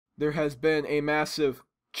there has been a massive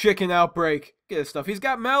chicken outbreak. Get this stuff. He's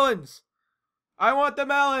got melons. I want the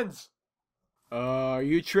melons. Are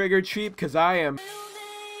you triggered, sheep? Because I am.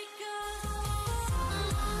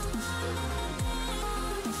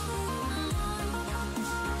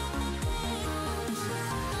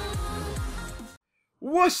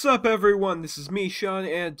 What's up, everyone? This is me, Sean,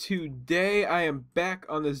 and today I am back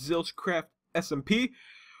on the Zilchcraft SMP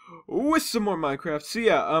with some more Minecraft. So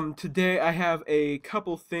yeah, today I have a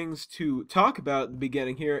couple things to talk about at the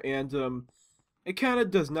beginning here, and it kind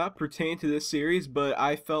of does not pertain to this series, but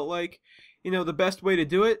I felt like, the best way to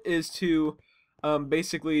do it is to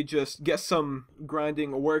basically just get some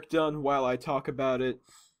grinding work done while I talk about it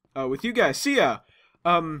with you guys. So yeah,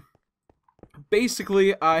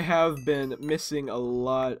 basically, I have been missing a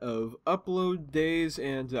lot of upload days,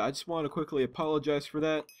 and I just want to quickly apologize for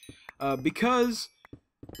that, because,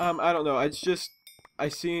 I don't know,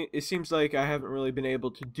 it seems like I haven't really been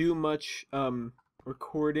able to do much,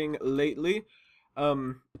 recording lately.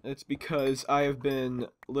 It's because I have been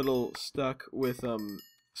a little stuck with,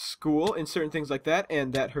 school and certain things like that,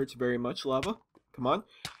 and that hurts very much. Lava, come on.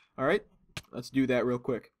 Alright, let's do that real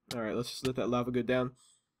quick. Alright, let's just let that lava go down.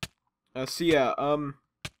 So yeah,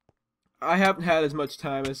 I haven't had as much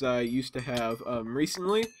time as I used to have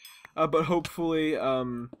recently, but hopefully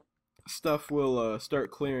stuff will start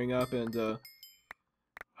clearing up, and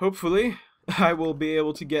hopefully I will be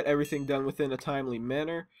able to get everything done within a timely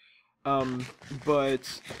manner.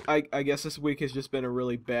 But I guess this week has just been a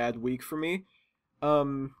really bad week for me.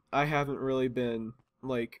 I haven't really been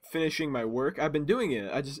like finishing my work. I've been doing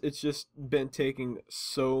it. It's just been taking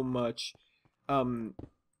so much of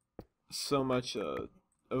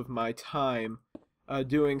my time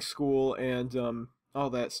doing school and all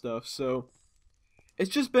that stuff. So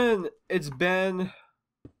it's been a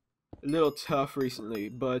little tough recently,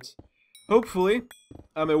 but hopefully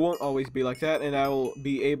it won't always be like that, and I will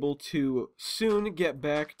be able to soon get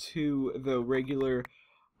back to the regular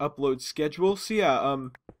upload schedule. So yeah,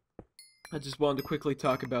 I just wanted to quickly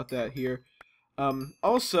talk about that here.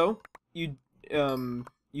 Also, you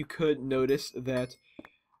could notice that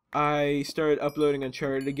I started uploading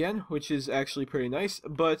Uncharted again, which is actually pretty nice,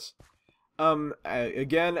 but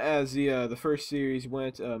again, as the first series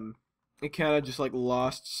went, it kind of just like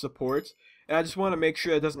lost support, and I just want to make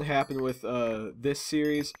sure that doesn't happen with this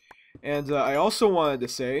series. And I also wanted to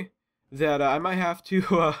say that I might have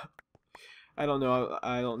to I don't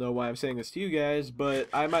know why I'm saying this to you guys, but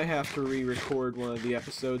I might have to re-record one of the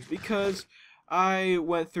episodes because I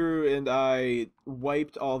went through and I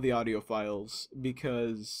wiped all the audio files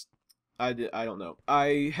because I don't know.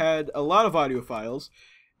 I had a lot of audio files,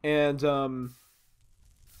 and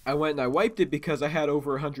I went and I wiped it because I had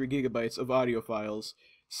over 100 gigabytes of audio files.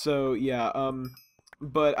 So yeah,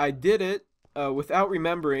 but I did it without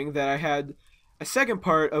remembering that I had a second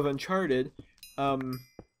part of Uncharted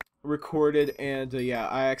recorded, and yeah,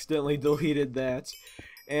 I accidentally deleted that.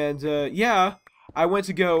 And yeah, I went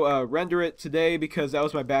to go render it today because that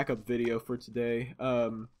was my backup video for today,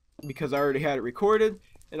 because I already had it recorded,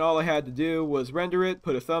 and all I had to do was render it,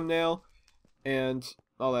 put a thumbnail, and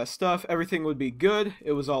all that stuff. Everything would be good.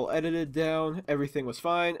 It was all edited down. Everything was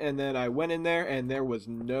fine. And then I went in there, and there was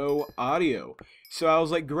no audio. So I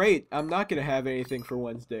was like, great, I'm not going to have anything for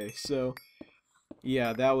Wednesday. So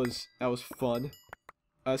yeah, that was fun.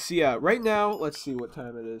 So yeah, right now, let's see what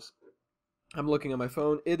time it is. I'm looking at my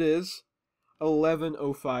phone. It is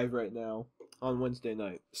 11:05 right now on Wednesday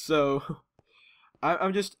night. So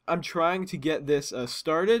I'm trying to get this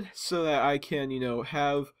started so that I can,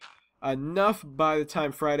 have enough by the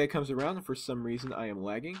time Friday comes around. And for some reason I am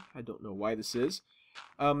lagging. I don't know why this is.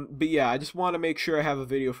 But yeah, I just want to make sure I have a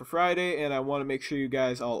video for Friday, and I want to make sure you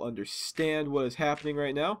guys all understand what is happening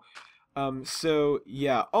right now. So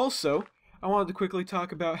yeah, also I wanted to quickly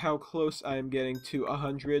talk about how close I am getting to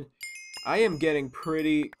 100. I am getting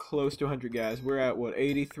pretty close to 100, guys. We're at, what,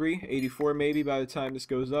 83, 84 maybe by the time this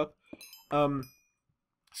goes up.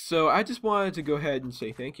 So I just wanted to go ahead and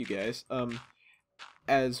say thank you, guys.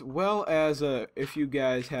 As well as if you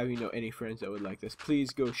guys have, any friends that would like this, please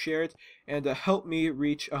go share it and help me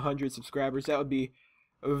reach 100 subscribers. That would be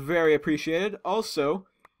very appreciated. Also,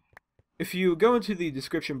 if you go into the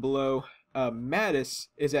description below, Mattis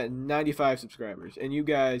is at 95 subscribers, and you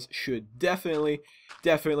guys should definitely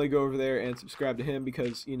go over there and subscribe to him,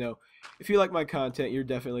 because if you like my content, you're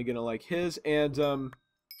definitely gonna like his. And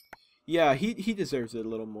yeah, he deserves it a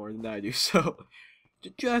little more than I do, so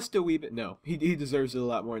just a wee bit. No, he deserves it a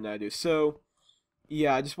lot more than I do. So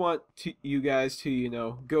yeah, I just want you guys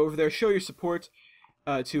to go over there, show your support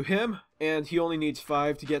to him, and he only needs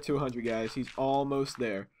 5 to get to 100, guys. He's almost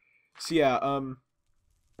there. So yeah,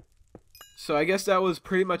 So I guess that was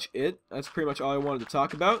pretty much it. That's pretty much all I wanted to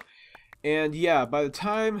talk about. And yeah, by the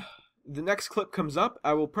time the next clip comes up,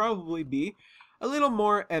 I will probably be a little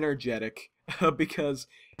more energetic because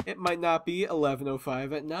it might not be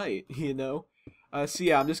 11:05 at night, you know? So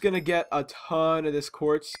yeah, I'm just gonna get a ton of this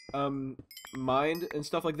quartz mined and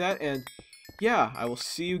stuff like that, and yeah, I will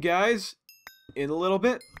see you guys in a little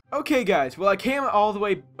bit. Okay guys, well I came all the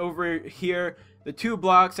way over here, the 2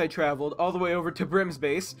 blocks I traveled, all the way over to Brim's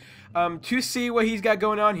base, to see what he's got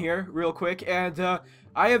going on here, real quick, and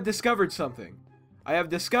I have discovered something. I have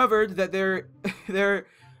discovered that there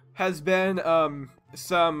has been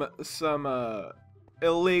some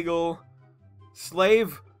illegal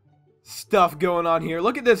slave stuff going on here.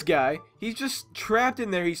 Look at this guy. He's just trapped in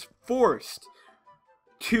there. He's forced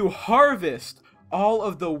to harvest all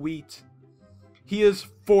of the wheat. He is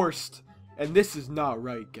forced, and this is not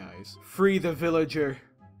right, guys. Free the villager.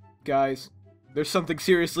 Guys, there's something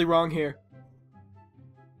seriously wrong here.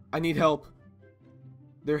 I need help.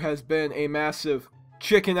 There has been a massive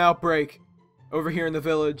chicken outbreak over here in the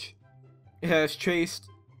village. It has chased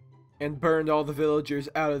and burned all the villagers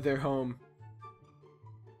out of their home.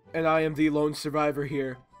 And I am the lone survivor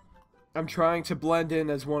here. I'm trying to blend in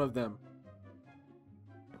as one of them.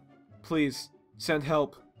 Please, send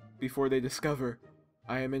help before they discover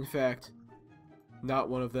I am in fact not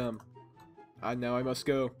one of them. Now I must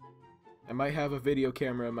go. I might have a video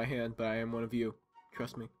camera in my hand, but I am one of you.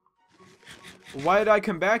 Trust me. Why did I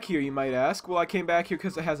come back here, you might ask? Well, I came back here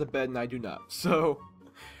because it has a bed and I do not. So,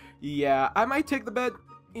 yeah, I might take the bed.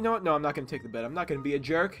 You know what? No, I'm not going to take the bed. I'm not going to be a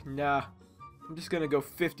jerk. Nah. I'm just going to go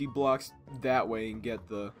 50 blocks that way and get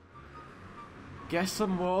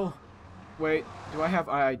some wool. Wait, do I have...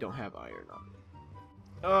 I don't have iron on me.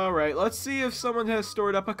 Alright, let's see if someone has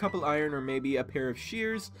stored up a couple iron or maybe a pair of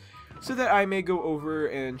shears so that I may go over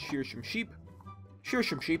and shear some sheep.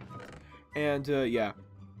 And, yeah.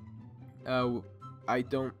 I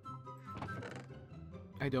don't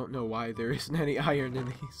know why there isn't any iron in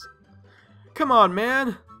these. Come on,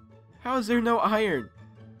 man! How is there no iron?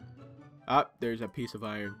 Ah, there's a piece of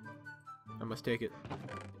iron. I must take it.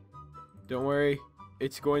 Don't worry,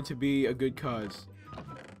 it's going to be a good cause.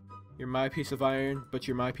 You're my piece of iron, but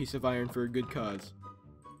you're my piece of iron for a good cause.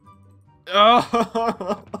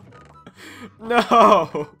 Oh!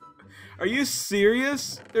 No! Are you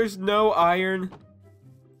serious? There's no iron?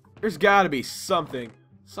 There's gotta be something.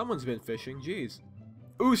 Someone's been fishing, jeez.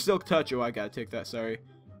 Ooh, silk touch. Oh, I gotta take that, sorry.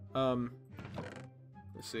 Let's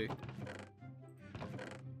see.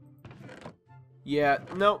 Yeah,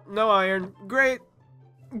 no iron. Great.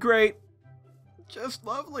 Just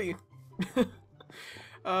lovely.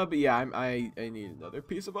 But yeah, I need another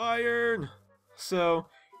piece of iron. So,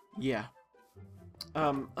 yeah.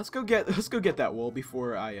 Let's go get that wool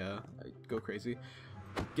before I go crazy.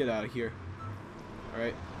 Get out of here.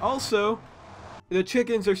 Alright. Also, the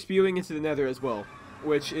chickens are spewing into the nether as well,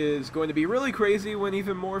 which is going to be really crazy when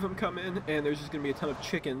even more of them come in, and there's just going to be a ton of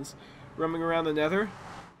chickens roaming around the nether.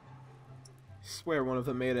 I swear one of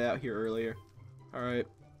them made it out here earlier. Alright.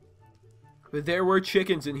 But there were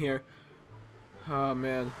chickens in here. Oh,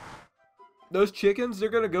 man. Those chickens, they're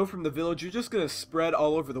going to go from the village. You're just going to spread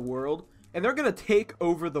all over the world, and they're going to take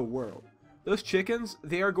over the world. Those chickens,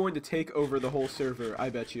 they are going to take over the whole server, I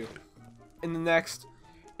bet you. In the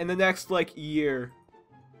next like year,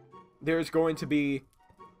 there's going to be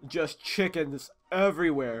just chickens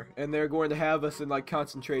everywhere, and they're going to have us in like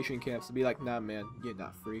concentration camps to be like, nah man, you're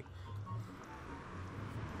not free.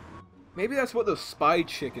 Maybe that's what those spy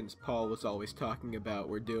chickens Paul was always talking about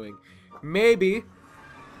were doing. Maybe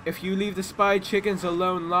if you leave the spy chickens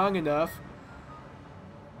alone long enough,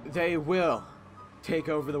 they will take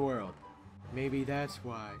over the world. Maybe that's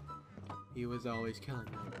why he was always killing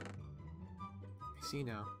them. I see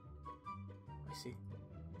now. I see.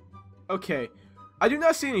 Okay. I do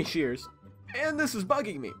not see any shears. And this is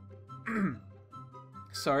bugging me.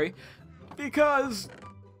 Sorry. Because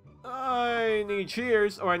I need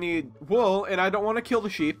shears, or I need wool, and I don't want to kill the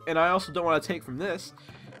sheep, and I also don't want to take from this,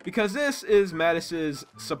 because this is Mattis's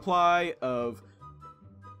supply of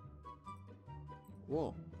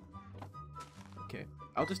wool. Okay.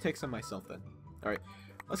 I'll just take some myself then. Alright.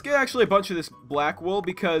 Let's get actually a bunch of this black wool,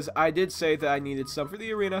 because I did say that I needed some for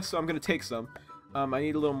the arena, so I'm going to take some. I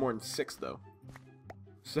need a little more than 6, though.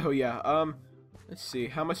 So, yeah, let's see.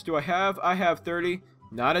 How much do I have? I have 30.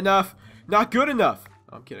 Not enough. Not good enough.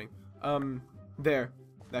 Oh, I'm kidding. There.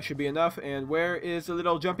 That should be enough. And where is the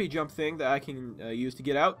little jumpy jump thing that I can use to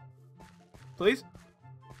get out? Please?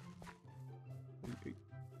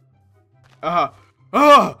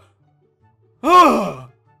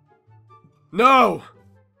 No!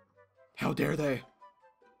 How dare they?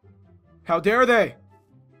 How dare they?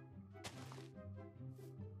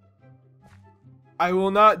 I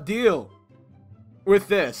will not deal with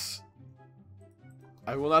this.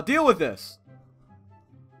 I will not deal with this.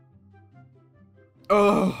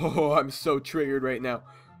 Oh, I'm so triggered right now.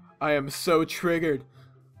 I am so triggered.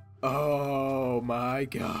 Oh my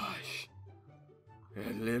gosh.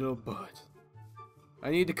 That little butt.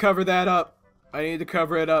 I need to cover that up. I need to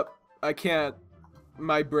cover it up. I can't.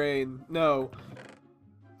 My brain. No.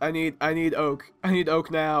 I need oak. I need oak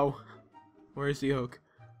now. Where's the oak?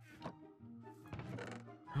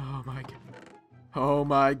 Oh my god. Oh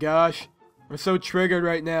my gosh. I'm so triggered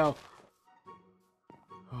right now.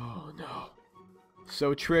 Oh no.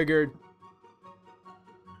 So triggered.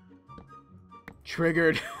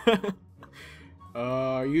 Triggered.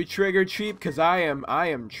 Are you triggered, sheep? Cause I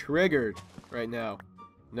am triggered right now.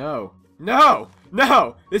 No. No!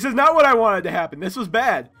 No! This is not what I wanted to happen. This was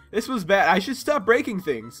bad. This was bad. I should stop breaking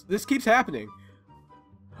things. This keeps happening.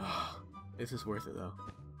 This is worth it though.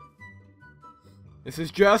 This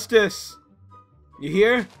is justice. You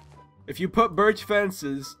hear? If you put birch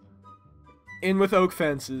fences in with oak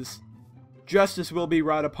fences, justice will be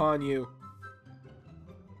wrought upon you.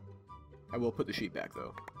 I will put the sheep back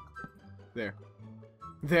though. There.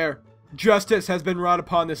 There. Justice has been wrought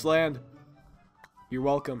upon this land. You're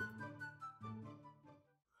welcome.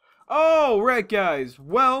 Alright guys,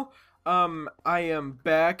 well, I am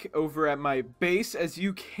back over at my base, as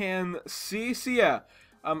you can see. So yeah,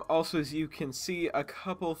 also as you can see, a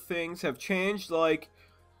couple things have changed, like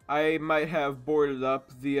I might have boarded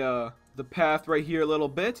up the path right here a little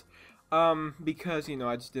bit, because, you know,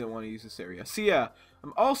 I just didn't want to use this area. So yeah,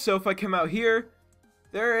 also if I come out here,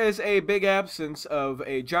 there is a big absence of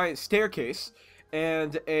a giant staircase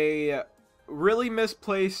and a really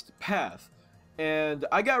misplaced path. And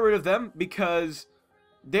I got rid of them because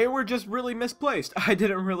they were just really misplaced. I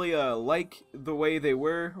didn't really like the way they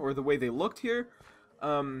were or the way they looked here.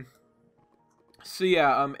 So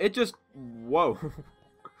yeah, it just, whoa.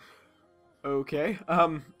 Okay,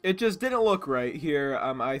 it just didn't look right here,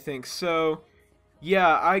 I think. So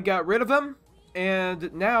yeah, I got rid of them,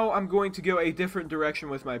 and now I'm going to go a different direction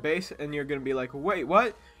with my base. And you're gonna be like, wait,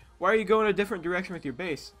 what? Why are you going a different direction with your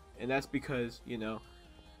base? And that's because, you know,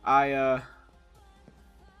 I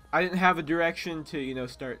didn't have a direction to, you know,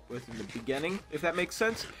 start with in the beginning, if that makes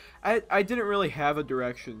sense. I didn't really have a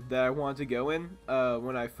direction that I wanted to go in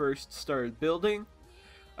when I first started building.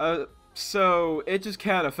 So it just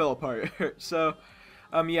kind of fell apart. So,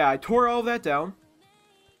 yeah, I tore all that down.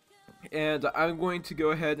 And I'm going to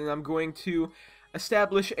go ahead and I'm going to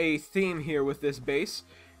establish a theme here with this base.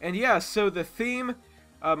 And yeah, so the theme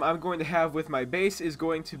I'm going to have with my base is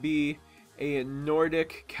going to be a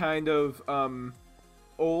Nordic kind of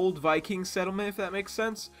old Viking settlement, if that makes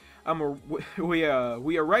sense. We are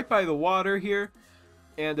right by the water here,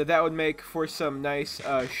 and that would make for some nice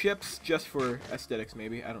ships, just for aesthetics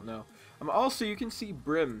maybe, I don't know. Also, you can see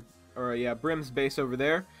Brim, or yeah, Brim's base over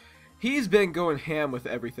there. He's been going ham with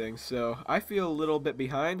everything, so I feel a little bit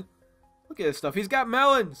behind. Look at this stuff. He's got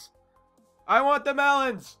melons. I want the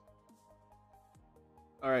melons.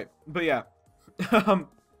 All right, but yeah,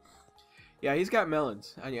 yeah, he's got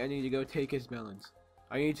melons. I need to go take his melons.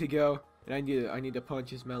 I need to go and I need to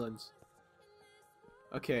punch his melons.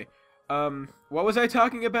 Okay. What was I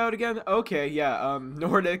talking about again? Okay, yeah,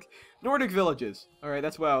 Nordic villages. Alright,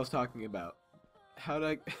 that's what I was talking about. How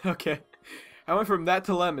did I... Okay. I went from that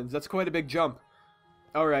to lemons. That's quite a big jump.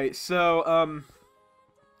 Alright, so,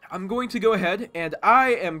 I'm going to go ahead and I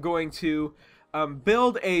am going to,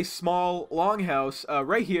 build a small longhouse,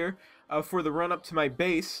 right here, for the run up to my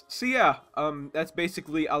base. So yeah, that's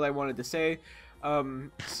basically all I wanted to say.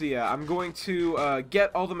 So yeah, I'm going to,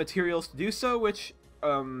 get all the materials to do so, which...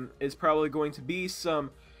 is probably going to be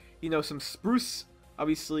some, you know, some spruce.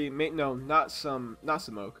 Obviously, no, not some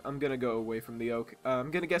oak. I'm gonna go away from the oak. I'm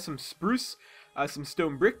gonna get some spruce, some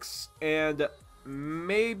stone bricks, and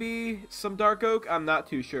maybe some dark oak. I'm not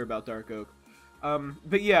too sure about dark oak.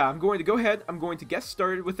 But yeah, I'm going to go ahead. I'm going to get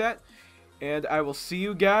started with that, and I will see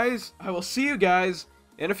you guys.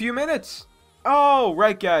 In a few minutes. Oh,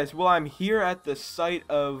 right, guys. Well, I'm here at the site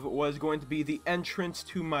of what is going to be the entrance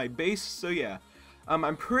to my base. So yeah.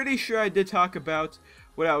 I'm pretty sure I did talk about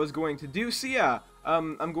what I was going to do. So yeah,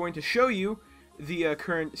 I'm going to show you the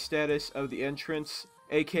current status of the entrance,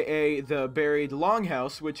 aka the buried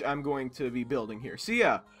longhouse, which I'm going to be building here. So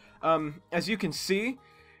yeah, as you can see,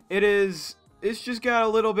 it's just got a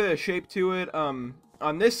little bit of shape to it. On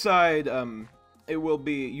this side, you'll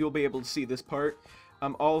be able to see this part,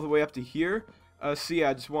 all the way up to here. So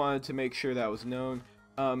yeah, I just wanted to make sure that was known.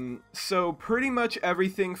 So pretty much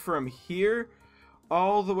everything from here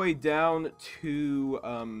all the way down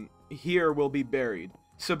to here will be buried.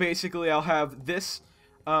 So basically I'll have this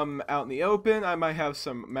out in the open. I might have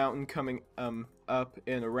some mountain coming up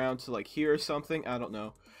and around to like here or something. I don't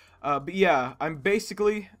know. But yeah, I'm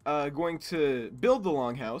basically going to build the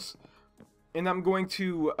longhouse, and I'm going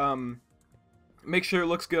to make sure it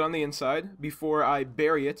looks good on the inside before I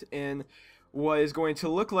bury it in what is going to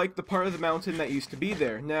look like the part of the mountain that used to be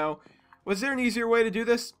there. Now, was there an easier way to do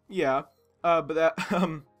this? Yeah, but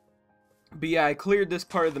yeah, I cleared this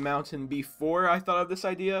part of the mountain before I thought of this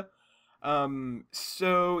idea.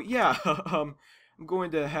 So yeah, I'm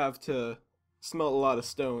going to have to smelt a lot of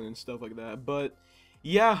stone and stuff like that. But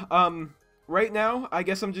yeah, right now, I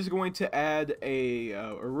guess I'm just going to add a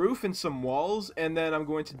roof and some walls, and then I'm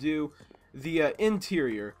going to do the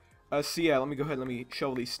interior. So yeah, let me go ahead and let me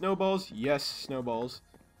shovel these snowballs. Yes, snowballs.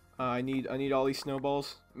 I need all these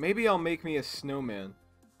snowballs. Maybe I'll make me a snowman.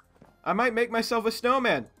 I might make myself a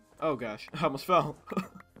snowman. Oh gosh, I almost fell.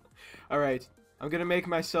 Alright, I'm gonna make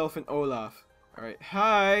myself an Olaf. Alright,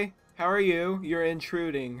 hi! How are you? You're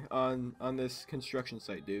intruding on this construction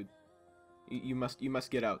site, dude. You must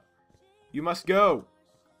get out. You must go!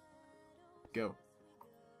 Go.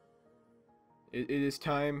 It is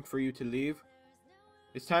time for you to leave.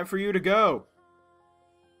 It's time for you to go!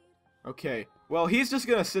 Okay. Well, he's just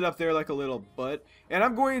gonna sit up there like a little butt, and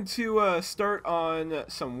I'm going to start on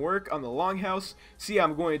some work on the longhouse. See,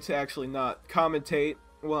 I'm going to actually not commentate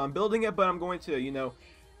while I'm building it, but I'm going to, you know,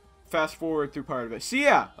 fast forward through part of it. See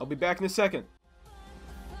ya! I'll be back in a second.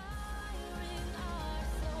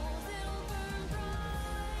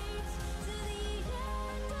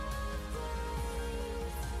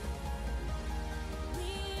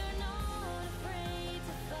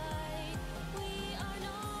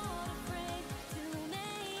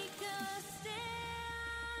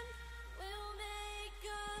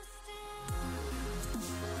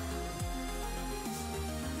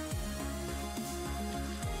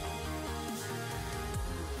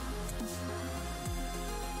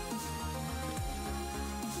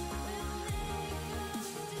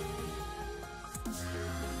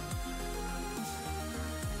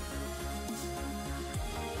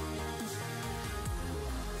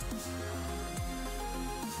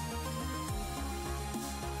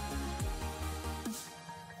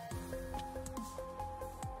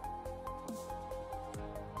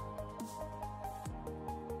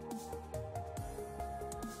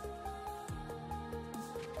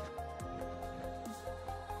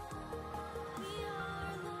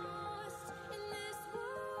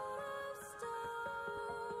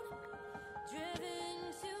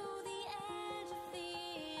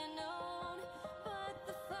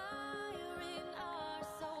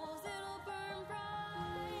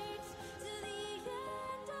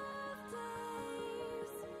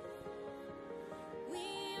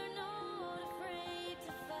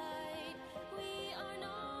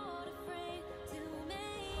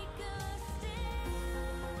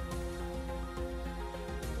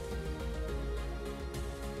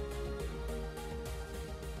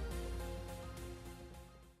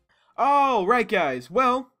 Alright guys,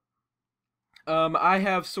 well, I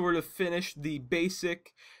have sort of finished the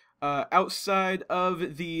basic outside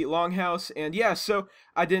of the longhouse, and yeah, so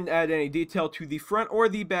I didn't add any detail to the front or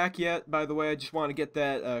the back yet, by the way. I just want to get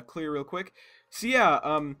that clear real quick. So yeah,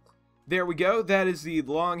 there we go, that is the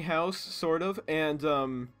longhouse, sort of, and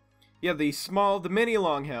yeah, the mini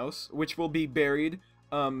longhouse, which will be buried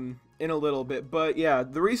in a little bit. But yeah,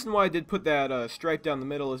 the reason why I did put that stripe down the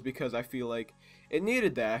middle is because I feel like it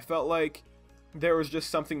needed that. I felt like there was just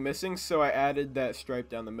something missing, so I added that stripe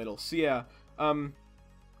down the middle. So yeah,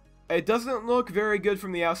 it doesn't look very good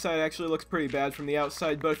from the outside. It actually looks pretty bad from the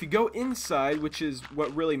outside, but if you go inside, which is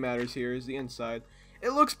what really matters here, is the inside,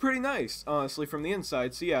 it looks pretty nice, honestly, from the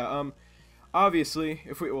inside. So yeah, obviously,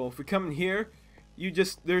 if we come in here,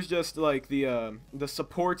 there's just like the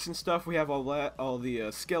supports and stuff. We have all the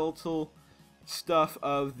skeletal stuff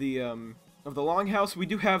of the longhouse. We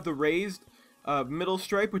do have the raised middle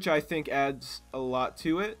stripe, which I think adds a lot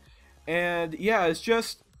to it. And yeah,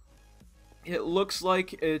 it looks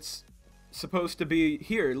like it's supposed to be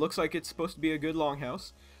here. It looks like it's supposed to be a good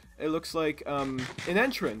longhouse. It looks like an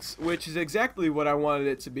entrance, which is exactly what I wanted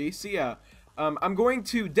it to be. So yeah, I'm going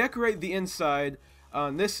to decorate the inside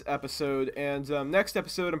on this episode, and next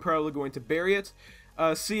episode I'm probably going to bury it.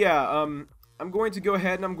 So yeah, I'm going to go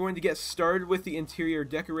ahead and I'm going to get started with the interior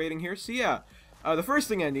decorating here. So yeah, the first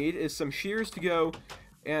thing I need is some shears to go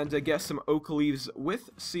and get some oak leaves with.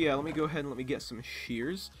 So yeah, let me go ahead and let me get some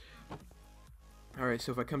shears. Alright,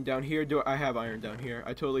 so if I come down here, I have iron down here.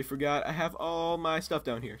 I totally forgot. I have all my stuff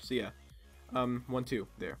down here. So yeah, 1, 2,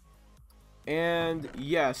 there. And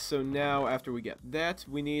yeah, so now after we get that,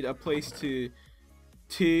 we need a place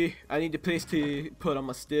I need a place to put on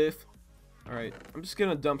my stuff. Alright, I'm just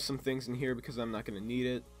gonna dump some things in here because I'm not gonna need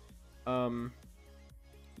it.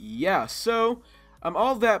 Yeah, so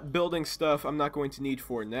all that building stuff I'm not going to need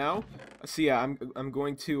for now. So yeah, I'm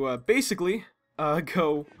going to basically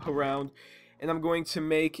go around, and I'm going to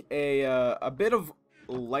make a bit of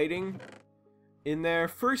lighting in there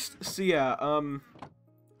first. So yeah,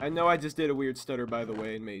 I know I just did a weird stutter, by the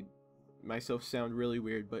way, and made myself sound really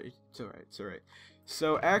weird, but it's alright, it's alright.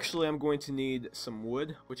 So actually I'm going to need some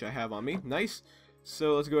wood, which I have on me. Nice.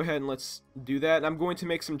 So let's go ahead and let's do that. And I'm going to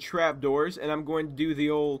make some trapdoors, and I'm going to do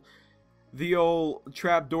the old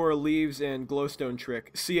trapdoor leaves and glowstone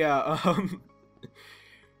trick. So yeah,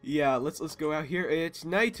 yeah, let's go out here. It's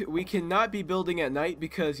night. We cannot be building at night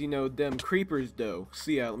because, you know, them creepers do.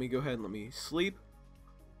 So yeah, let me go ahead and let me sleep.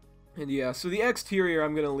 And yeah, so the exterior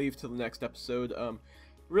I'm gonna leave till the next episode.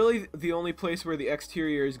 Really, the only place where the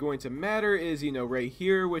exterior is going to matter is, you know, right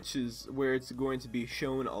here, which is where it's going to be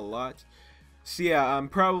shown a lot. So yeah, I'm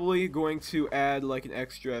probably going to add like an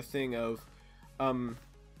extra thing of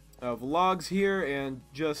logs here, and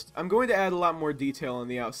just I'm going to add a lot more detail on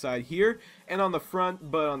the outside here and on the front,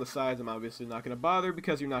 but on the sides I'm obviously not going to bother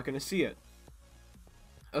because you're not going to see it.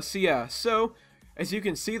 So yeah, so as you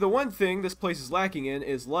can see, the one thing this place is lacking in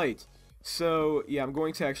is light. So yeah, I'm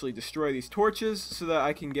going to actually destroy these torches so that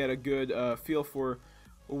I can get a good feel for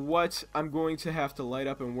what I'm going to have to light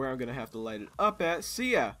up and where I'm going to have to light it up at. So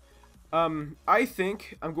yeah, I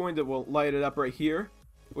think I'm going to, well, light it up right here,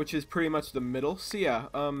 which is pretty much the middle. So yeah,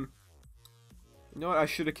 you know what, I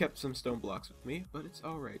should have kept some stone blocks with me, but it's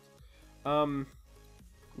alright.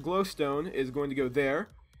 Glowstone is going to go there,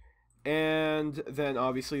 and then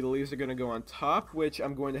obviously the leaves are going to go on top, which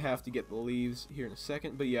I'm going to have to get the leaves here in a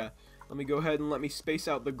second. But yeah, let me go ahead and let me space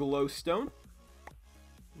out the glowstone.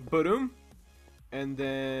 Boom. And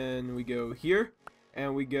then we go here,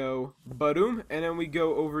 and we go boom, and then we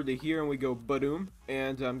go over to here and we go boom.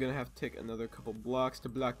 And I'm going to have to take another couple blocks to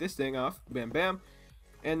block this thing off. Bam, bam.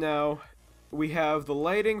 And now we have the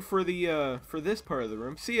lighting for the for this part of the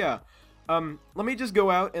room. So yeah, let me just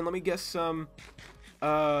go out and let me get some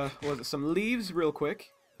what was it, some leaves real quick,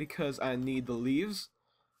 because I need the leaves.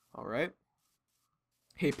 Alright.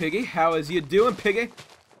 Hey Piggy, how is you doing, Piggy?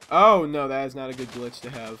 Oh no, that is not a good glitch to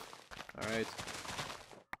have. Alright.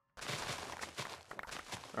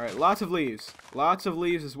 Alright, lots of leaves. Lots of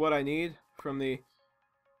leaves is what I need, from the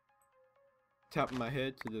top of my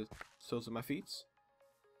head to the soles of my feet.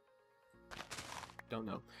 Don't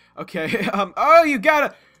know. Okay, oh, you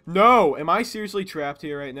gotta... No! Am I seriously trapped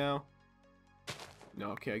here right now?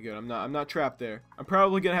 No, okay, good. I'm not trapped there. I'm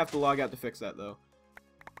probably gonna have to log out to fix that, though.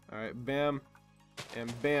 Alright, bam.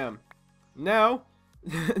 And bam. Now,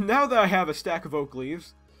 now that I have a stack of oak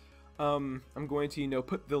leaves, I'm going to, you know,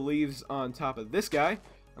 put the leaves on top of this guy.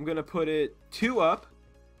 I'm gonna put it 2 up,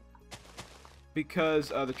 because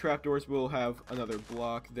the trapdoors will have another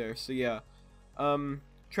block there. So yeah,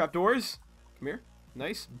 trapdoors, come here.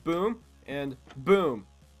 Nice. Boom and boom,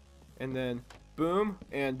 and then boom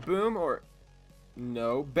and boom, or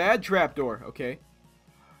no, bad trapdoor. Okay.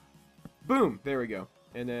 Boom. There we go.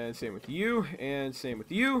 And then same with you, and same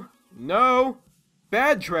with you. No,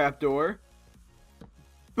 bad trapdoor.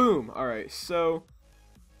 Boom. All right. So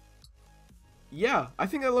yeah, I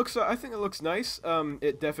think it looks nice.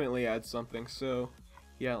 It definitely adds something. So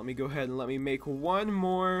yeah, let me go ahead and let me make one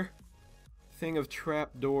more thing of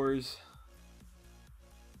trapdoors.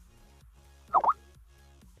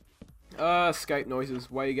 Skype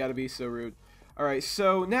noises. Why you gotta be so rude? Alright,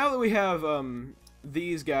 so now that we have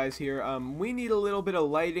these guys here, we need a little bit of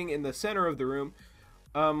lighting in the center of the room,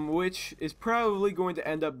 which is probably going to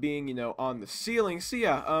end up being, you know, on the ceiling. So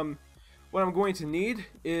yeah, what I'm going to need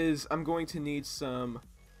is I'm going to need some,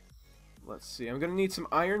 let's see, I'm going to need some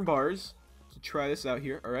iron bars to try this out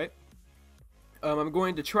here. Alright, I'm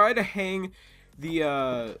going to try to hang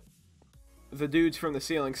the dudes from the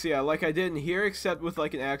ceiling. So yeah, like I did in here, except with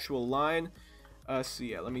like an actual line. So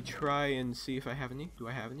yeah, let me try and see if I have any. Do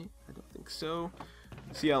I have any? I don't think so.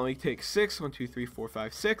 So yeah, let me take 6. 1, 2, 3, 4,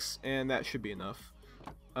 5, 6, and that should be enough.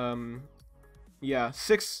 Yeah,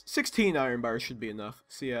 16 iron bars should be enough.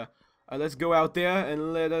 So yeah, let's go out there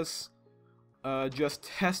and let us just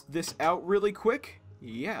test this out really quick.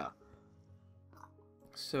 Yeah.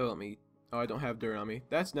 So let me. Oh, I don't have dirt on me.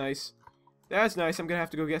 That's nice. That's nice. I'm gonna have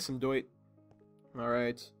to go get some doit.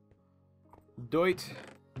 Alright. Doit.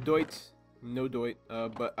 Doit. No doit.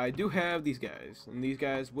 But I do have these guys. And these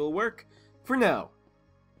guys will work for now.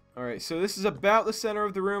 Alright, so this is about the center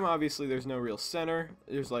of the room. Obviously, there's no real center.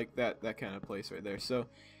 There's like that kind of place right there. So,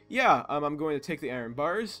 yeah, I'm going to take the iron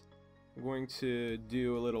bars. I'm going to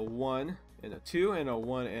do a little 1 and a 2 and a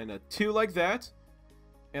 1 and a 2 like that.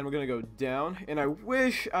 And we're going to go down. And I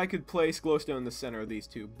wish I could place glowstone in the center of these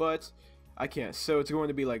two, but I can't. So it's going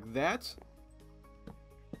to be like that.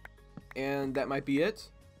 And that might be it.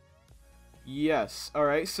 Yes.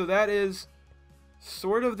 Alright, so that is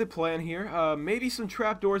sort of the plan here. Maybe some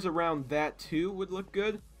trapdoors around that too would look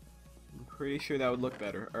good. I'm pretty sure that would look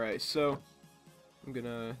better. Alright, so I'm going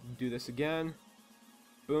to do this again.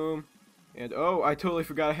 Boom. And, oh, I totally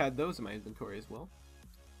forgot I had those in my inventory as well.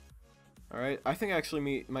 Alright, I think I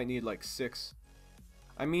actually might need like 6.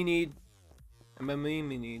 I can't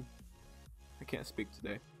speak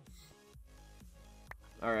today.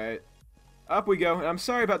 Alright. Up we go. And I'm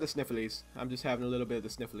sorry about the snifflies. I'm just having a little bit of the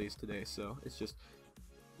snifflies today, so it's just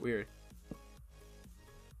weird.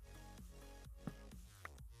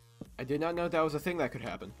 I did not know that was a thing that could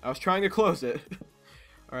happen. I was trying to close it.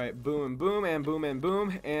 Alright, boom and boom and boom and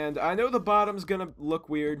boom. And I know the bottom's gonna look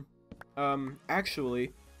weird.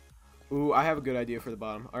 Actually, ooh, I have a good idea for the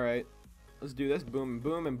bottom. Alright, let's do this. Boom and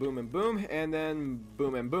boom and boom and boom. And then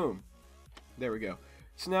boom and boom. There we go.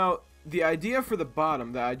 So now, the idea for the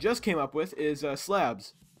bottom that I just came up with is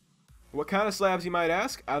slabs. What kind of slabs, you might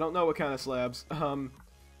ask? I don't know what kind of slabs. I'm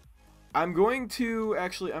going to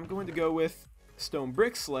go with stone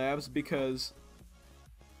brick slabs because,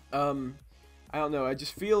 I don't know, I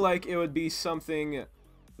just feel like it would be something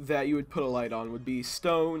that you would put a light on. Would be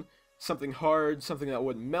stone, something hard, something that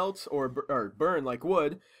wouldn't melt or burn like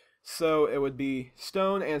wood. So it would be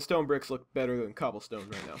stone, and stone bricks look better than cobblestone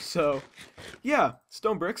right now. So, yeah,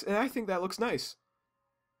 stone bricks, and I think that looks nice.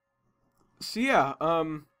 So yeah,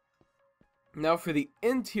 now for the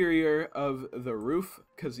interior of the roof,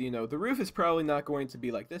 because, you know, the roof is probably not going to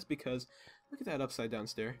be like this because look at that upside down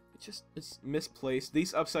stair. It's misplaced.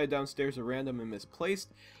 These upside down stairs are random and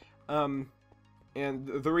misplaced. And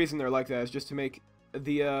the reason they're like that is just to make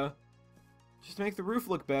the roof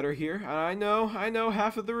look better here. I know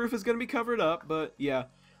half of the roof is going to be covered up, but yeah.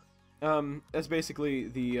 That's basically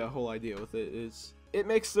the whole idea with it, is it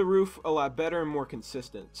makes the roof a lot better and more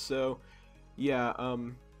consistent. So, yeah,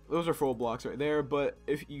 those are full blocks right there, but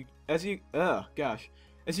as you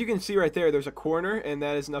can see right there, there's a corner, and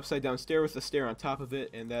that is an upside down stair with a stair on top of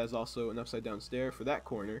it, and that is also an upside down stair for that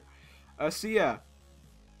corner. So yeah,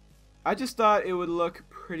 I just thought it would look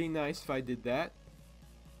pretty nice if I did that.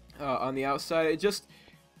 On the outside,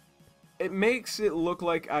 it makes it look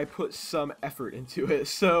like I put some effort into it.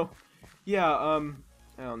 So yeah, I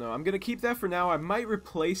don't know, I'm gonna keep that for now. I might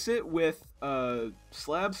replace it with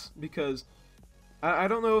slabs, because I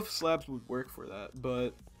don't know if slabs would work for that,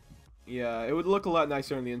 but yeah, it would look a lot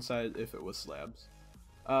nicer on the inside if it was slabs.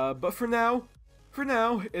 But for now,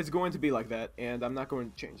 it's going to be like that, and I'm not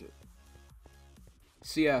going to change it.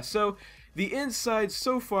 So yeah, so the inside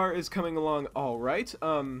so far is coming along alright.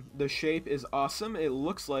 The shape is awesome. It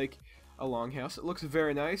looks like a longhouse. It looks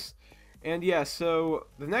very nice. And yeah, so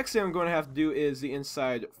the next thing I'm going to have to do is the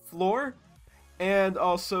inside floor, and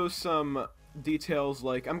also some details,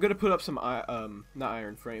 like I'm going to put up some, not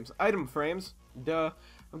iron frames, item frames, duh.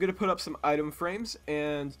 I'm going to put up some item frames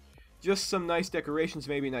and just some nice decorations,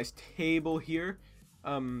 maybe a nice table here,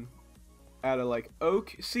 out of like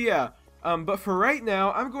oak. So yeah, but for right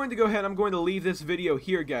now, I'm going to go ahead, I'm going to leave this video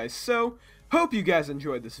here, guys. So, hope you guys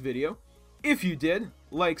enjoyed this video. If you did,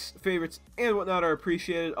 likes, favorites, and whatnot are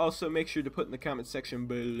appreciated. Also, make sure to put in the comment section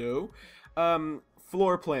below,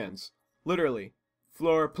 floor plans. Literally,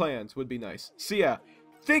 floor plans would be nice. So yeah,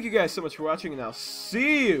 thank you guys so much for watching, and I'll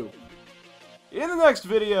see you in the next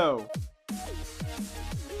video!